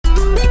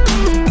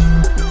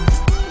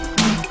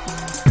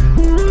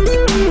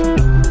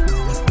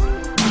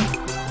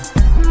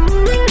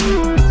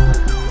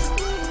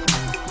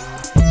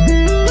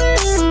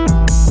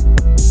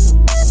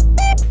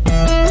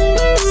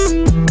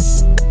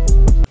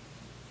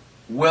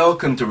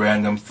Welcome to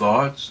Random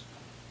Thoughts.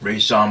 Ray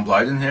Sean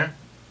Blyden here.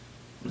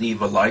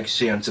 Leave a like,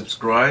 share, and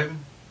subscribe.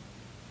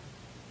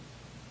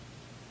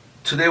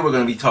 Today we're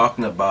going to be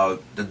talking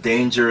about the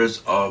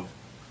dangers of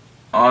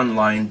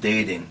online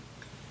dating,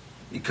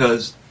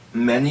 because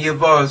many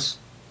of us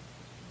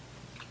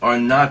are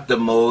not the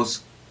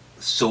most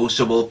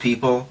sociable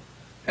people,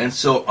 and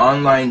so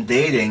online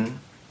dating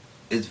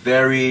is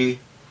very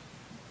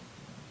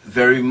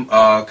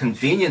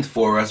convenient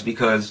for us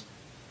because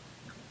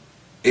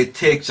it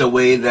takes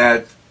away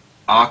that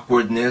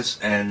awkwardness,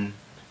 and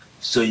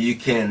so you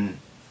can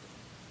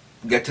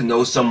get to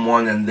know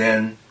someone and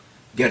then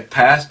get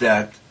past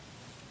that,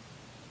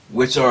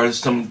 which are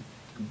some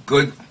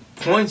good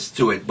points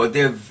to it, but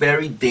there are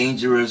very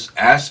dangerous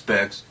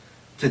aspects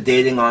to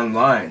dating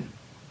online.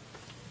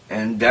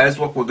 And that is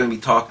what we're going to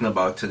be talking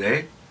about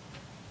today.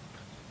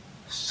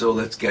 So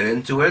let's get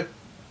into it.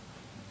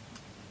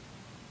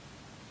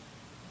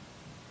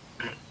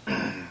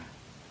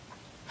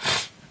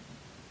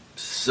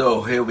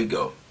 So here we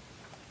go.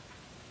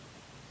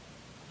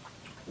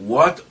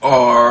 What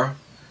are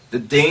the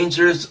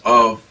dangers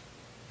of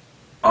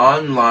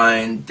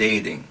online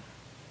dating?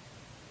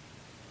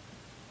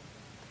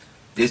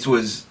 This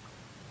was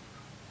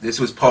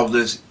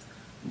published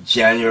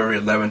January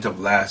 11th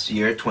of last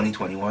year,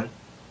 2021.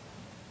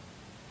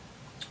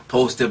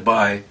 Posted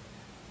by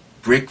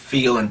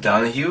Brickfield and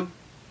Donahue.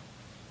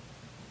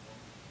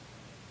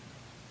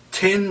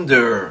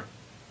 Tinder,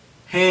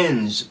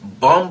 Hinge,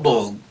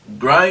 Bumble,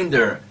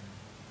 Grindr,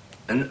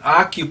 and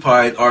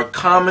Occupied are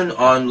common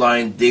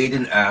online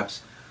dating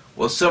apps.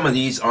 Well, some of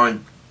these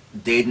aren't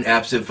dating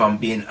apps, if I'm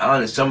being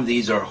honest. Some of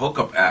these are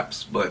hookup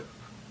apps, but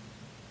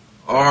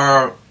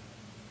are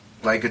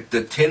like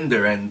the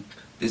Tinder and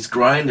this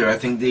Grindr. I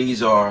think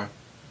these are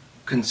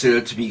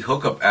considered to be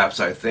hookup apps,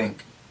 I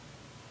think.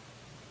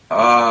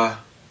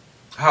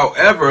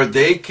 However,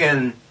 they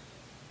can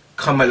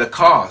come at a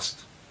cost.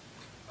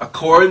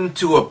 According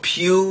to a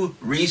Pew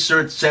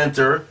Research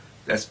Center,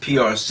 that's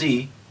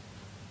PRC,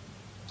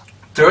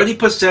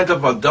 30%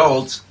 of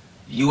adults,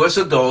 U.S.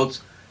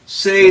 adults,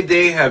 say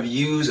they have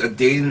used a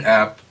dating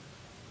app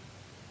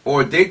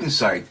or a dating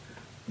site,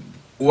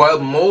 while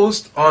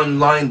most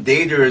online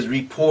daters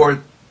report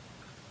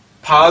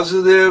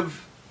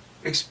positive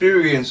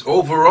experience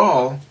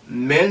overall.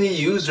 Many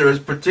users,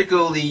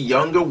 particularly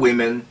younger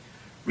women,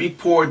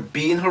 report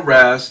being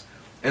harassed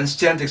and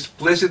sent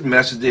explicit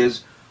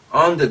messages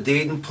on the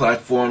dating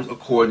platforms,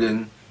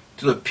 according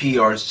to the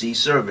PRC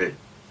survey.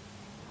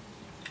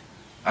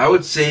 I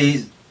would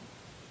say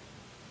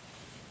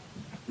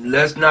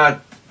let's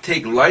not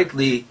take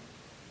lightly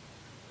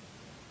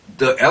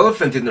the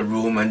elephant in the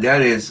room, and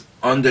that is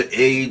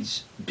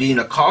underage being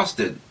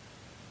accosted,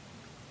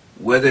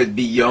 whether it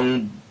be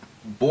young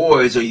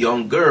boys or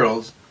young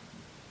girls,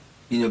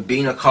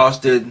 being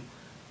accosted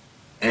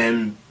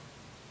and,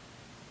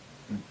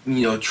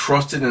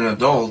 trusting an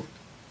adult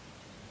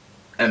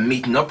and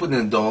meeting up with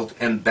an adult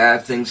and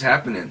bad things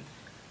happening.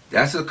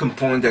 That's a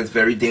component that's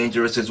very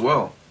dangerous as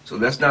well. So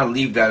let's not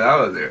leave that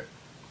out of there.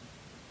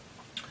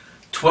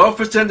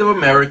 12% of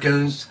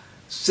Americans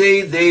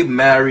say they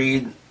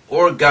married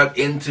or got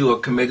into a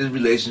committed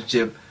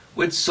relationship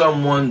with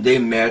someone they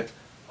met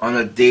on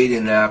a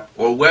dating app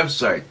or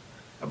website.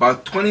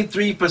 About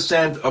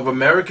 23% of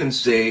Americans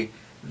say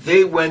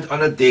they went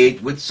on a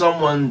date with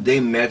someone they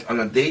met on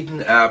a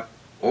dating app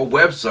or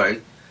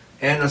website,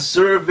 and a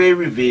survey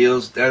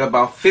reveals that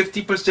about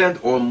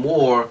 50% or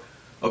more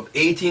of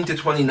 18 to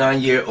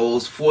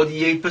 29-year-olds,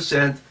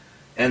 48%,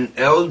 and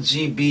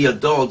LGB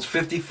adults,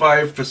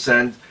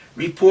 55%,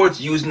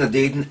 reports using a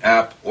dating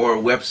app or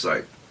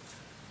website.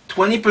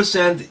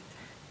 20%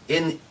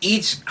 in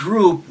each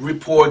group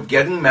report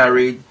getting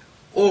married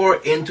or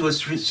into a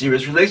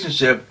serious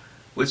relationship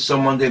with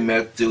someone they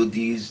met through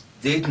these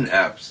dating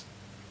apps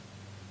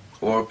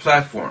or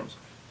platforms.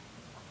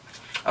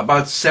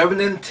 About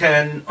 7 in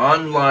 10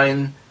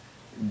 online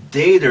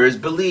daters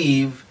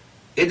believe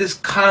it is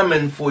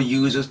common for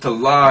users to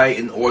lie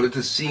in order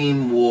to seem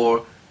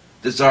more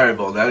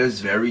desirable. That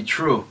is very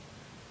true.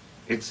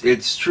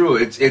 It's true.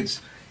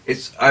 It's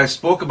I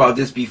spoke about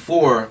this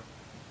before.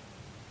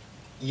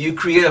 You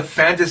create a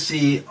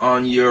fantasy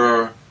on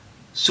your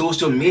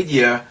social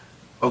media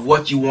of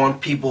what you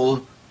want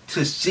people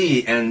to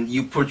see, and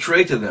you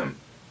portray to them.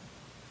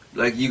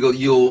 Like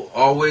you'll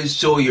always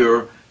show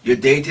your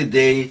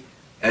day-to-day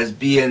as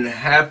being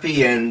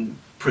happy and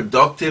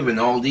productive and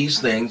all these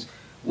things,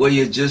 where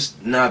you're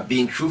just not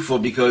being truthful,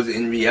 because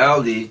in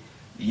reality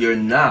you're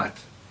not.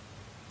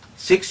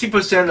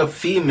 60% of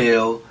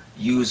female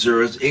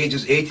users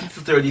ages 18 to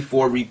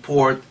 34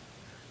 report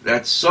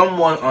that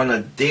someone on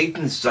a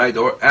dating site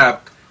or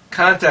app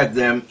contact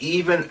them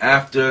even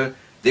after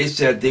they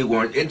said they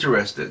weren't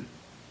interested.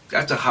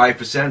 That's a high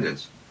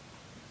percentage.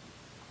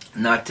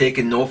 Not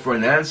taking no for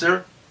an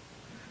answer.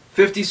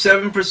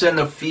 57%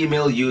 of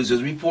female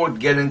users report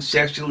getting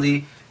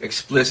sexually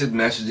explicit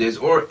messages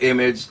or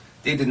images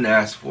they didn't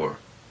ask for.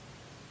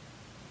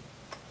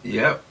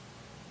 Yep,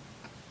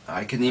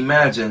 I can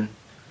imagine.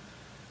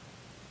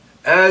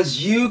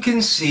 As you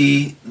can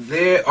see,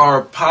 there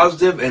are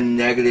positive and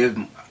negative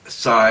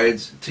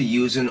sides to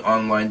using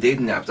online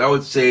dating apps. I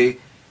would say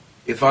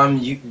if I'm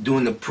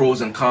doing the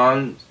pros and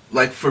cons,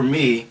 like for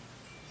me,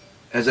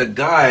 as a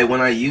guy, when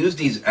I use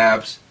these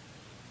apps,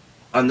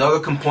 another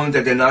component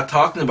that they're not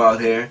talking about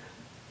here,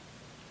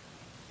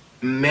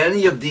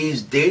 many of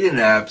these dating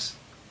apps,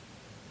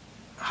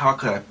 how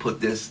could I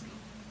put this?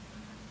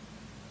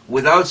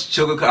 Without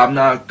sugarcoat, I'm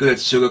not good at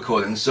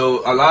sugarcoating.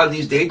 So a lot of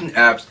these dating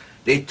apps,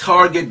 they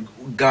target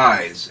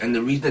guys. And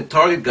the reason they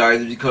target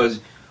guys is because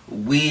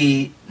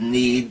we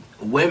need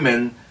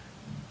women,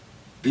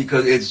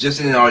 because it's just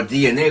in our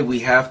DNA. We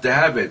have to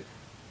have it.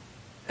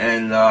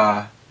 And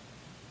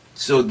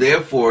so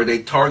therefore, they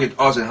target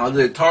us. And how do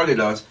they target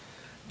us?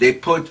 They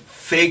put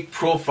fake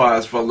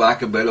profiles, for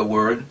lack of a better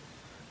word.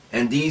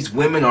 And these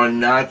women are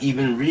not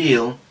even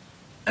real.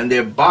 And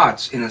they're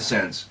bots, in a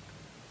sense.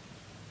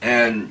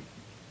 And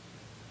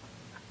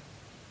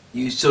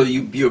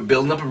you're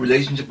building up a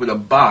relationship with a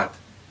bot.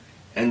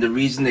 And the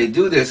reason they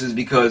do this is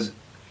because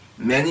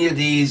many of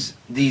these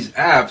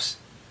apps,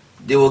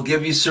 they will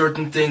give you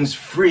certain things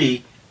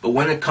free, but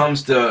when it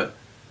comes to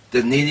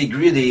the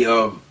nitty-gritty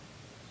of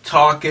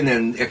talking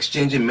and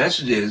exchanging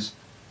messages,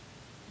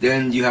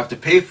 then you have to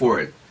pay for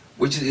it,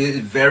 which is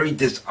very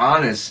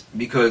dishonest,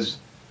 because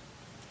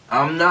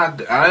I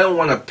don't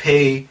want to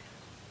pay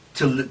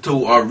to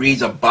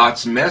read a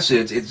bot's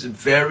message. It's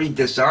very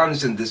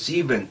dishonest and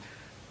deceiving.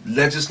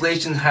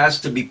 Legislation has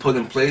to be put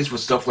in place for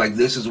stuff like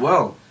this as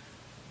well.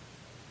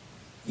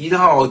 You know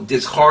how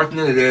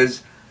disheartening it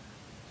is?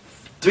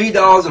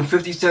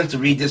 $3.50 to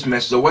read this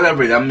message, or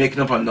whatever it is. I'm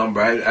making up a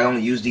number. I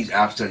don't use these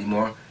apps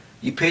anymore.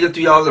 You pay the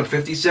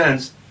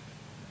 $3.50,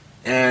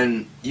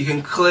 and you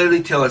can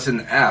clearly tell it's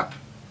an app.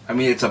 I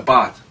mean, it's a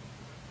bot.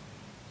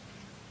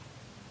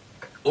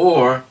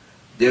 Or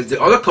there's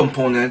the other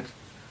component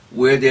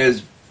where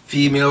there's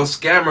female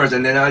scammers,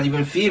 and they're not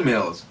even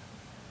females.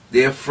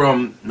 They're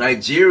from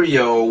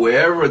Nigeria or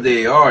wherever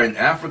they are, in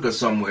Africa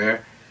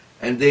somewhere,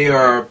 and they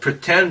are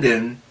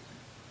pretending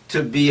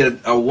to be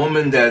a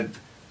woman that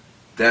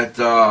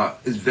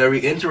is very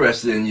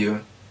interested in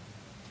you,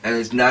 and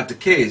it's not the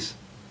case.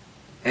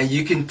 And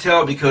you can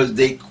tell because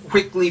they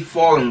quickly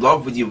fall in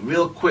love with you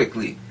real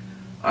quickly.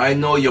 I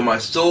know you're my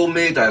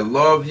soulmate. I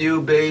love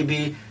you,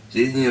 baby.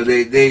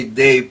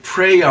 They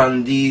prey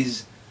on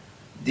these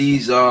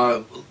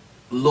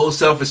low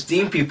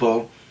self-esteem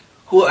people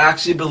who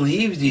actually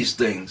believe these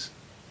things.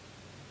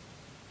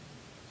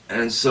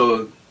 And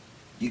so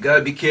you got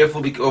to be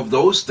careful of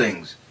those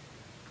things.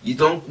 You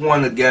don't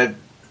want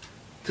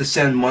to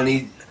send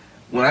money.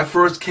 When I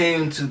first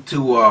came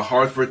to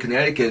Hartford,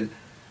 Connecticut,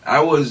 I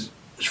was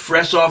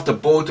fresh off the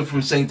boat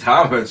from St.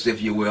 Thomas, if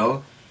you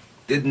will.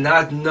 Did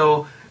not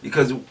know,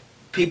 because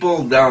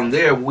people down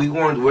there,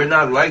 we're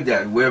not like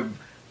that. We're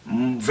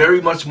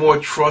very much more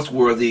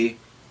trustworthy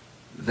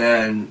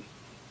than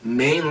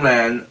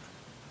mainland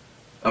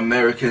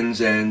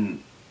Americans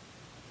and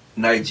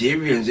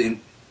Nigerians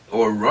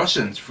or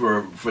Russians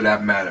for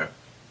that matter.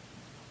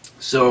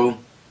 So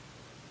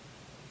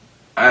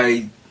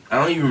I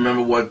don't even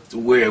remember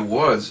where it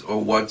was or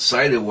what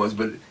site it was,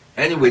 but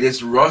anyway,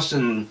 this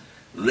Russian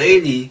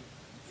lady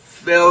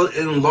fell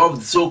in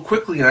love so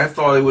quickly, and I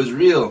thought it was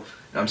real.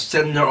 I'm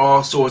sending her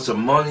all sorts of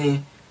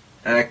money,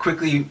 and I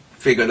quickly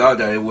figured out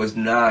that it was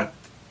not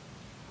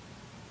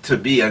to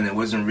be, and it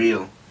wasn't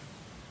real.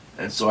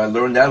 And so I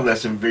learned that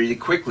lesson very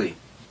quickly.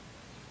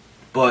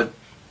 But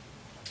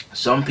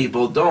some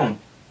people don't.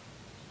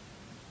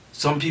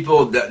 Some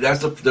people,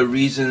 that's the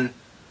reason.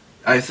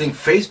 I think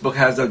Facebook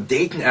has a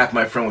dating app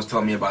my friend was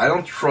telling me about. I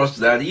don't trust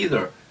that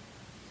either.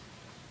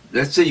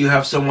 Let's say you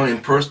have someone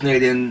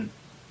impersonating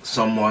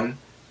someone,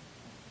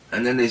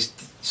 and then they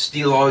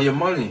steal all your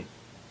money.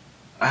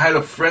 I had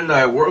a friend that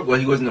I worked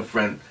with. He wasn't a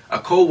friend, a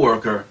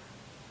co-worker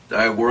that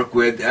I worked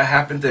with. That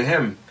happened to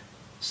him.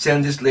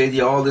 Send this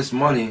lady all this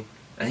money,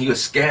 and he was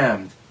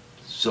scammed.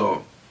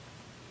 So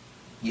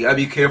you gotta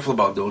be careful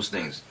about those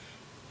things.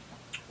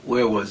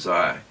 Where was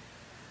I?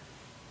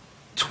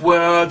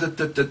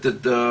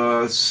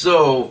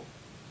 So,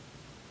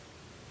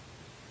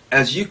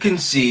 as you can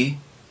see,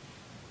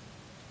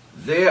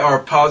 there are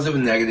positive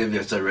and negative.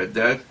 Yes, I read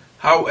that.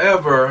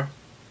 However,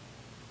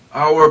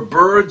 our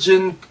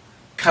Bergen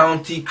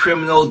County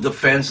criminal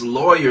defense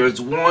lawyers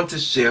want to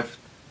shift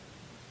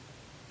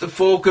the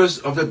focus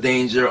of the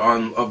danger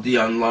of the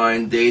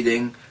online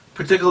dating,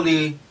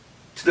 particularly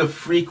to the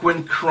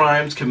frequent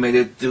crimes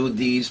committed through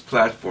these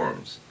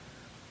platforms.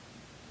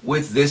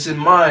 With this in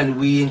mind,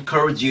 we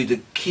encourage you to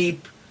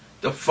keep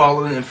the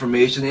following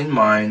information in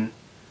mind,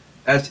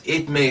 as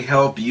it may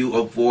help you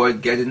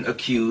avoid getting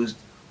accused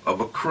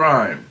of a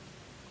crime.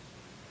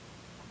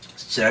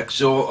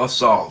 Sexual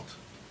assault.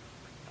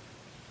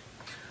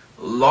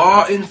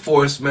 Law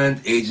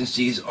enforcement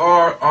agencies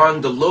are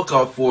on the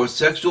lookout for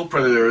sexual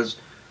predators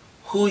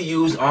who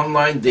use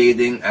online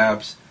dating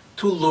apps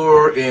to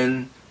lure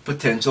in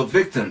potential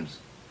victims.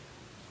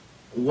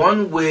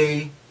 One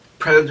way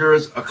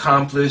predators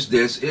accomplish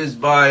this is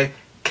by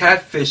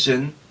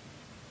catfishing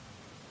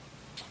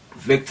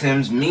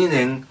victims,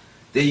 meaning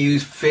they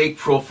use fake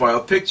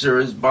profile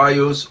pictures,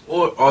 bios,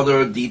 or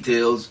other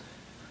details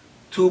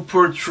to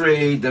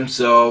portray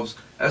themselves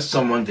as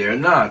someone they're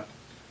not.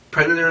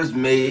 Predators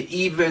may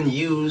even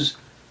use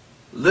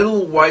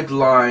little white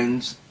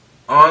lines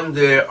on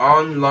their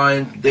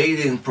online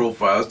dating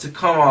profiles to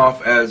come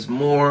off as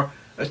more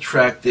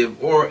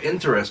attractive or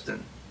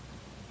interesting.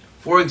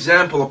 For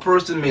example, a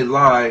person may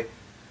lie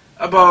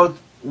about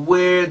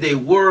where they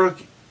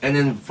work and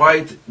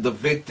invite the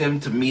victim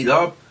to meet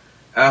up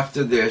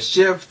after their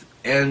shift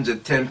ends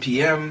at 10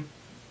 p.m.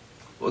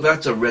 Well,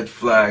 that's a red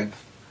flag.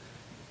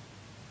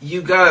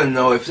 You gotta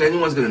know if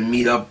anyone's gonna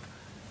meet up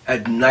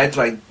at night,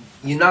 like,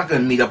 you're not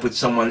gonna meet up with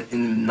someone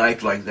in the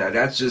night like that.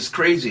 That's just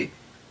crazy.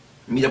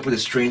 Meet up with a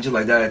stranger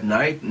like that at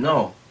night?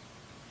 No.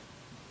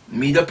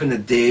 Meet up in the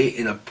day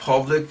in a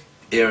public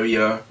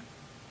area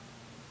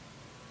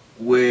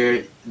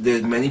where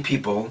there's many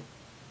people,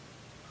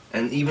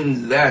 and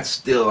even that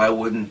still I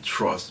wouldn't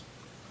trust.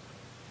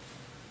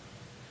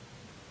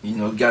 You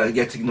know, gotta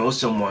get to know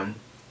someone.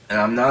 And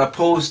I'm not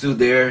opposed to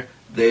there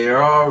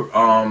are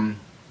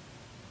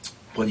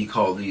what do you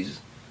call these?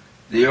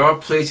 There are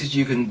places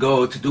you can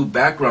go to do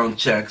background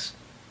checks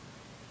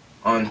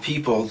on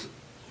people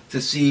to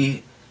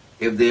see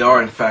if they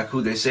are in fact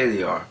who they say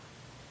they are.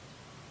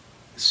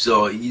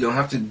 So you don't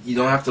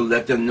have to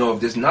let them know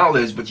of this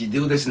knowledge, but you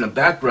do this in the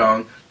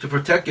background to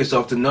protect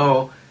yourself, to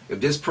know if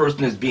this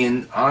person is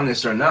being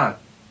honest or not,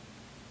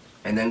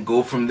 and then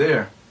go from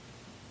there.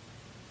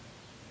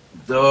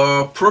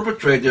 The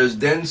perpetrators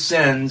then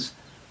sends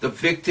the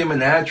victim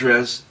an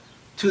address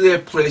to their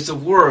place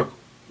of work.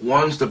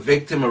 Once the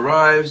victim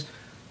arrives,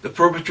 the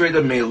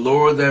perpetrator may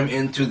lure them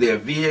into their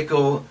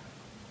vehicle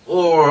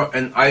or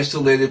an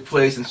isolated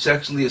place and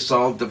sexually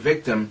assault the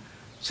victim.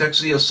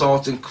 Sexually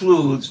assault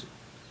includes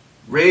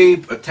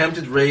rape,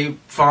 attempted rape,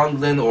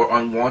 fondling, or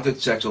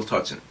unwanted sexual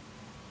touching.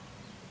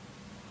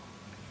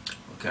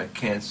 Okay, I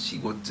can't see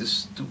what this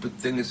stupid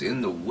thing is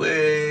in the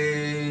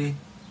way.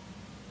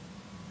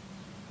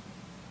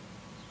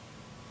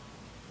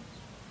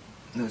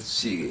 Let's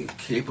see.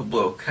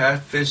 Capable of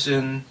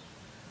catfishing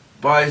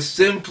by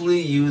simply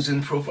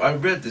using profile. I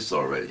read this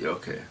already.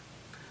 Okay.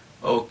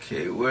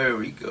 Okay, where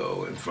we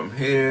go? And from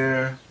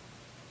here,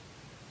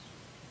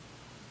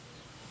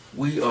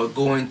 we are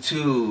going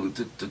to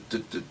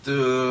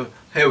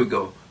here we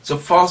go. So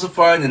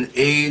falsifying an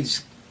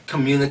age,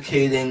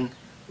 communicating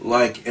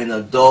like an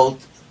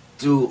adult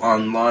through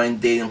online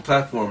dating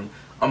platform.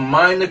 A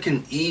minor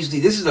can easily.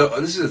 This is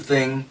a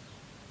thing.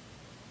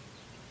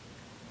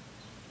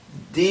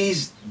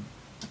 These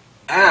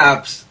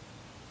apps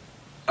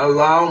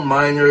allow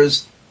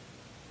minors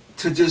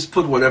to just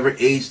put whatever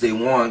age they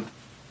want,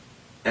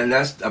 and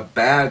that's a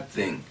bad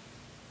thing.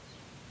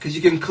 Because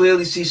you can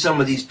clearly see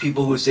some of these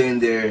people who are saying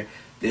they're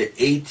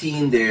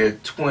 18, they're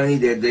 20,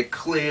 they're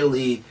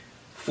clearly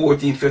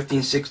 14,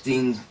 15,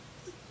 16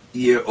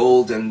 year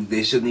old, and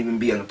they shouldn't even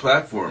be on the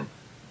platform.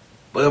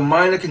 But a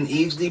minor can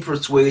easily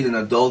persuade an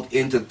adult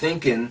into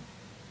thinking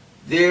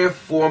they're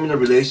forming a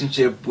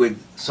relationship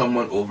with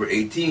someone over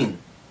 18.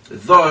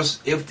 Thus,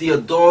 if the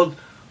adult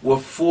were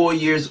 4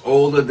 years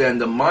older than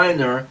the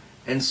minor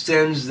and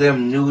sends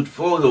them nude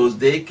photos,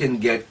 they can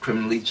get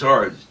criminally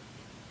charged.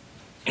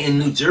 In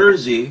New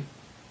Jersey,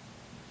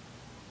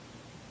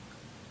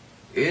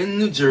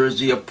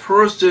 a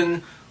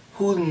person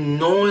who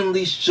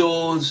knowingly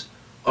shows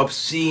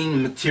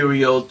obscene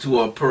material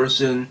to a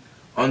person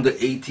under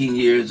 18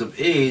 years of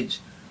age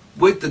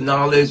with the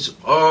knowledge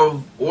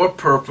of or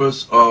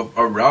purpose of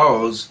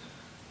arouse,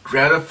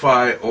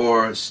 gratify,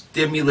 or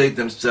stimulate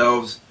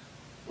themselves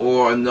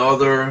or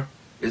another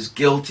is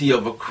guilty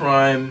of a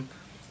crime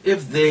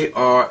if they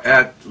are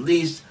at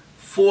least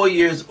 4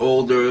 years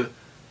older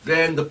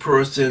than the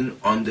person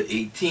under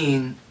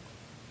 18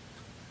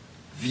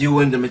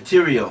 viewing the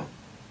material.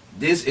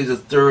 This is a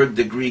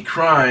third-degree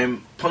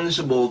crime,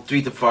 punishable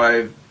 3 to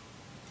 5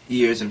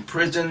 years in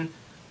prison.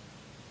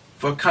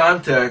 For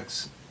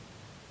context,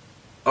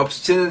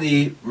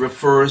 obscenity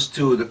refers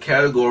to the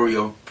category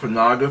of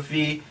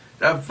pornography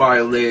that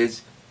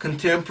violates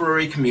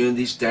contemporary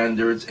community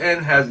standards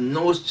and has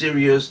no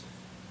serious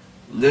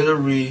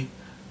literary,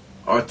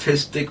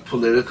 artistic,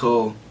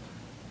 political,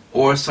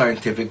 or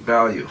scientific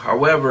value.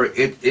 However,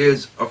 it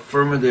is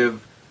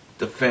affirmative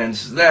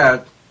defense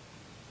that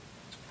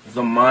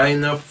the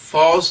minor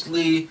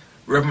falsely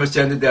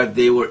represented that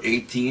they were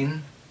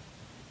 18.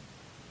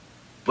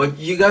 But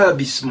you gotta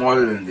be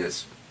smarter than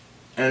this.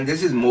 And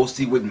this is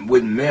mostly with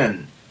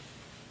men.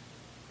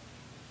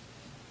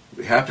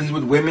 It happens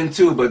with women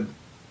too, but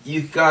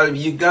you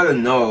gotta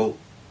know.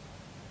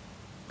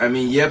 I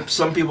mean, yep,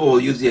 some people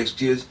will use the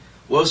excuse,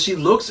 well, she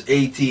looks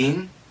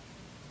 18.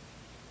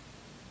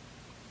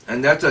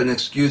 And that's an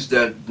excuse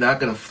that's not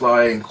gonna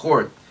fly in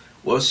court.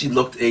 Well, she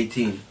looked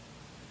 18.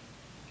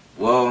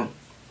 Well,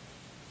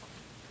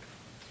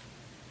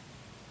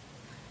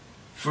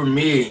 for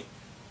me,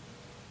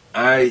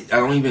 I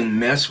don't even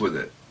mess with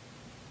it.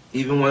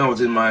 Even when I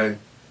was in my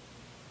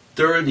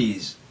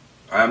 30s,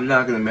 I'm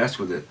not going to mess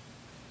with it.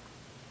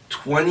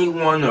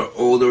 21 or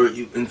older,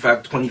 in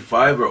fact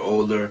 25 or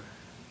older,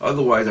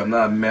 otherwise I'm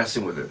not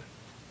messing with it.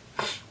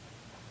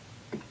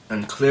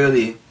 And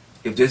clearly,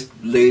 if this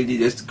lady,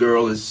 this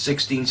girl is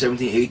 16,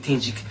 17,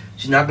 18,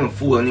 she's not going to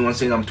fool anyone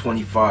saying I'm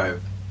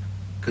 25.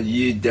 Because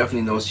you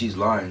definitely know she's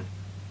lying.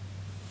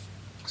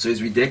 So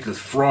it's ridiculous.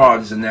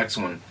 Fraud is the next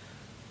one.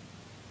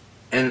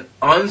 An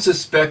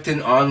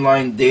unsuspecting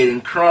online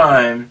dating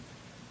crime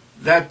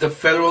that the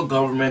federal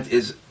government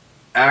is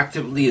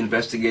actively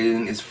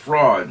investigating is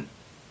fraud.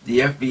 The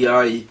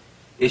FBI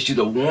issued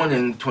a warning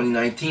in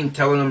 2019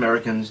 telling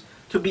Americans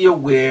to be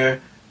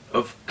aware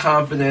of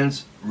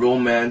confidence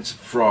romance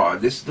fraud.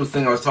 This is the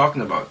thing I was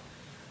talking about,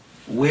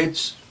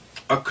 which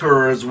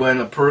occurs when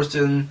a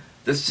person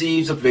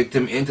deceives a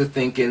victim into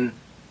thinking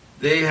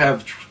they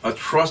have a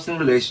trusting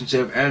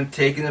relationship and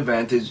taking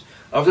advantage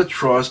of the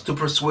trust to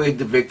persuade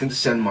the victim to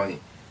send money.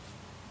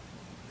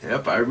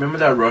 Yep, I remember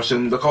that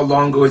Russian. Look how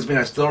long ago it's been.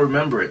 I still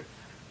remember it.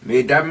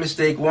 Made that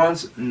mistake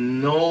once,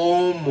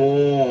 no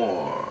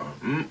more.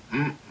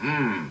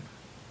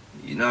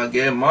 You're not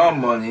getting my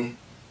money.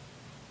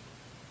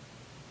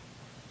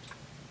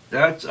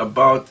 That's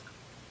about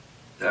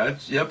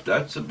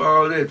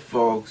it,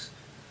 folks.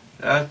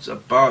 That's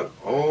about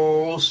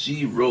all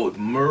she wrote.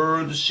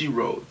 Murder she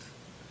wrote.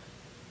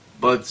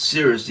 But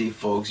seriously,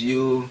 folks,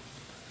 you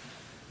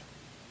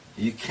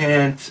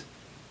can't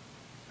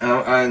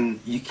and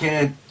you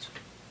can't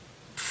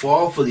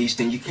fall for these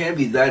things. You can't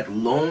be that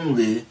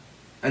lonely.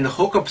 And the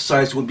hookup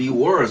sites would be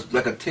worse,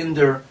 like a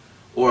Tinder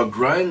or a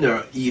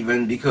Grindr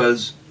even,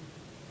 because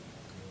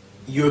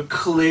you're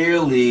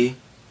clearly,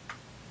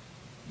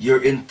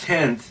 your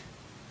intent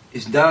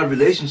is not a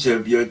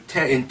relationship. Your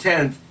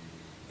intent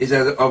is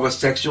of a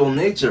sexual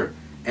nature.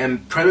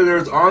 And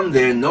predators on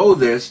there know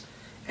this.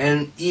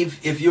 And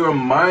if you're a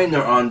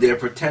minor on there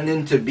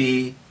pretending to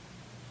be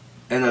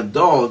an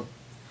adult,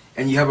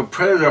 and you have a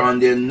predator on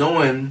there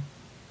knowing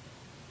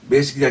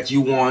basically that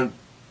you want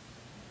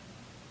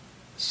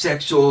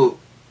sexual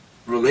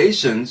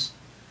relations,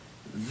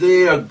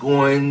 they are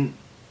going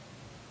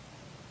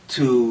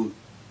to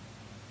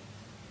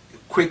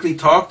quickly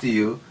talk to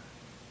you,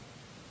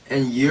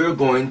 and you're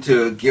going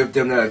to give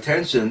them that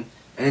attention,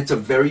 and it's a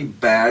very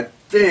bad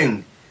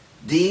thing.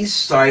 These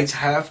sites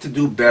have to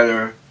do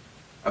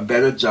a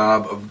better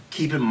job of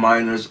keeping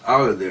minors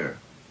out of there.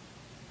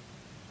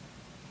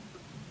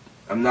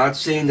 I'm not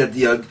saying that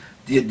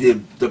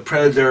the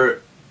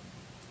predator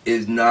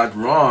is not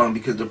wrong,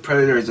 because the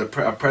predator is a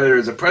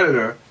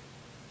predator,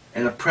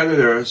 and a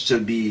predator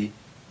should be,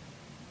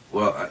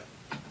 well,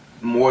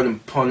 more than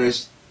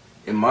punished,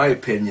 in my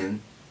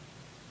opinion,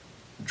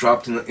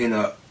 dropped in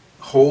a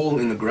hole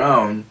in the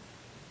ground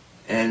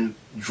and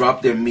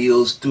drop their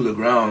meals through the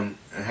ground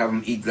and have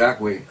them eat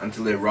that way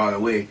until they rot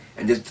away,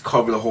 and just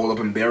cover the hole up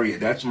and bury it.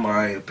 That's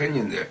my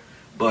opinion there.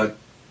 But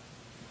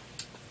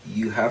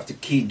you have to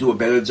do a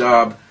better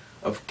job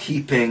of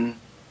keeping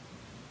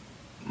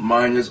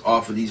minors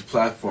off of these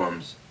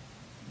platforms.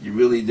 You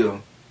really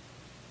do.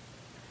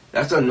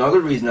 That's another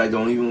reason I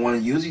don't even want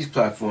to use these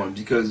platforms,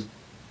 because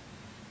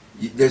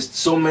there's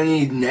so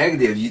many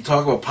negatives. You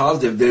talk about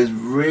positive, there's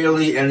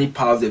rarely any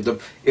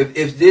positive.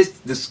 If this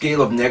the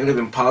scale of negative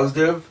and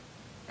positive,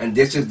 and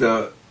this is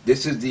the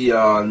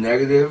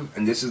negative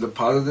and this is the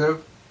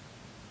positive,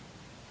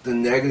 the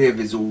negative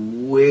is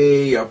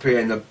way up here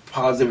and the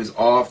positive is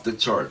off the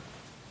chart.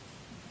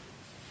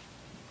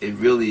 It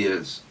really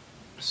is.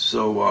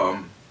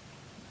 So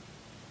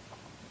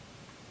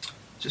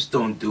just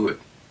don't do it.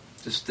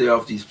 Just stay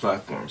off these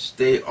platforms.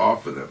 Stay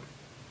off of them,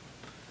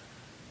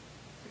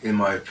 in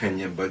my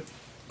opinion. But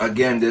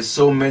again, there's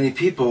so many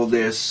people,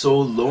 they're so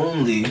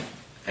lonely,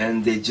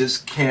 and they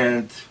just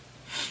can't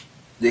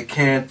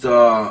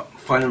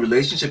find a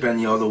relationship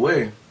any other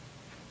way.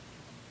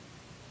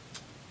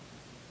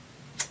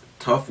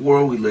 Tough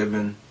world we live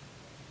in.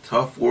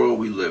 Tough world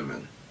we live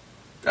in.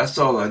 That's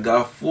all I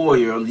got for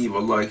you. Leave a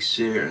like,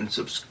 share, and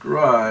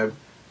subscribe.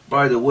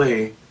 By the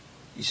way,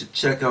 you should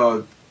check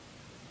out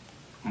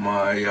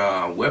my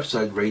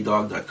website,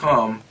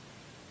 raydog.com.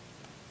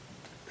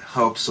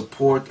 Help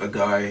support a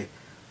guy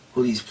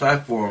who these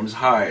platforms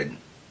hide.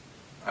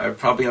 I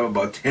probably have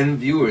about 10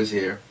 viewers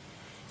here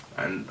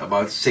and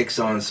about 6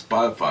 on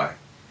Spotify.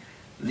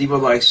 Leave a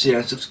like, share,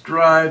 and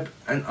subscribe,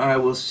 and I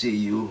will see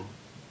you.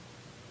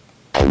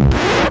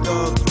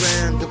 Dog,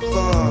 grand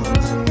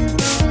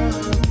applause.